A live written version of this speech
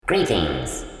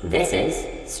Greetings, this is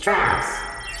Strauss.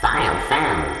 File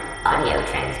found. Audio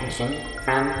transmission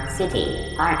from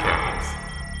City Archives.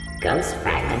 Ghost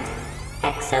Fragment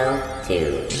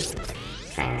XO2.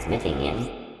 Transmitting in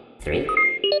 3,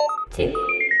 2,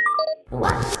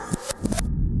 1.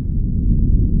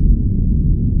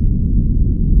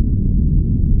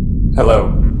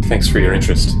 Hello, thanks for your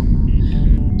interest.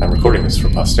 I'm recording this for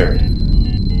posterity.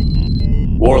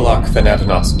 Warlock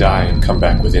Thanatonauts die and come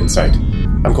back with insight.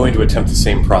 I'm going to attempt the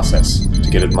same process to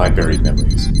get at my buried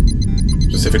memories.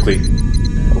 Specifically,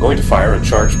 I'm going to fire a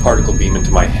charged particle beam into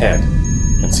my head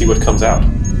and see what comes out.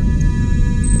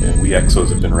 We Exos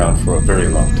have been around for a very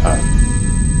long time.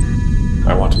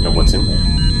 I want to know what's in there.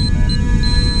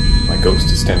 My ghost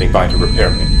is standing by to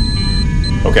repair me.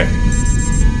 Okay.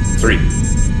 3,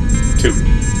 2,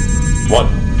 1.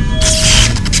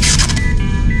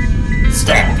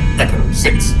 Stab, Echo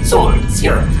 6, Sword,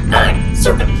 Sierra, 9,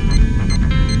 Serpent.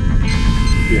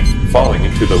 We are falling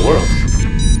into the world.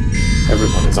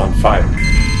 Everyone is on fire.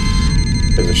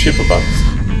 There's a ship above us,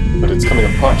 but it's coming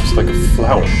apart just like a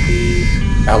flower.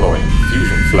 Alloy,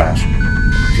 fusion flash,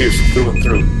 pierced through and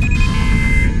through.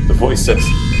 The voice says,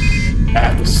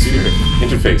 atmospheric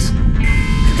interface,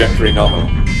 trajectory nominal.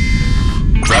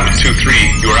 Rapid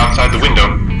 2-3, you are outside the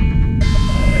window.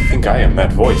 I think I am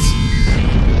that voice.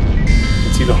 I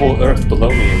can see the whole Earth below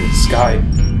me in the sky.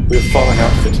 We have fallen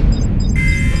out of it.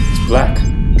 It's black,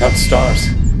 without stars.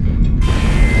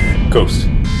 Ghost.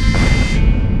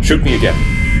 Shoot me again.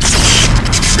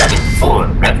 Rabbit 4,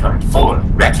 Rampart 4,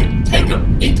 Ratchet, Tango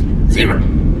 8, 0.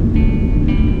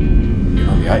 You're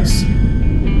on the ice.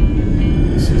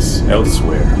 This is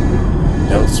elsewhere.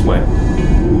 Elsewhere.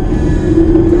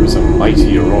 There is a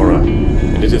mighty aurora,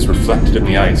 and it is reflected in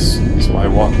the ice, so I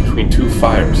walk between two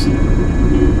fires,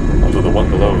 although the one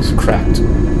below is cracked,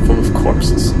 full of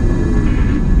corpses.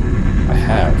 I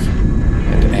have,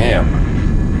 and am,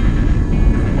 a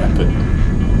weapon.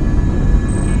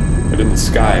 But in the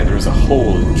sky there is a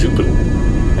hole in Jupiter,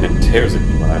 and it tears at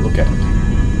me when I look at it.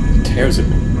 It tears at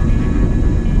me.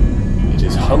 It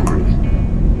is hungry.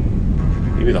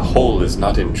 Maybe the hole is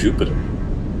not in Jupiter,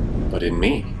 but in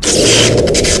me.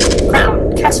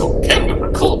 Crown, Castle,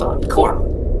 Candor, Coldon, Coral.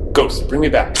 Ghost, bring me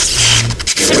back.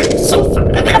 Syrinx, Sulfur,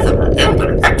 Anathema,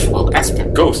 Amber, Actual,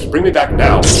 Aspen. Ghost, bring me back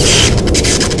now.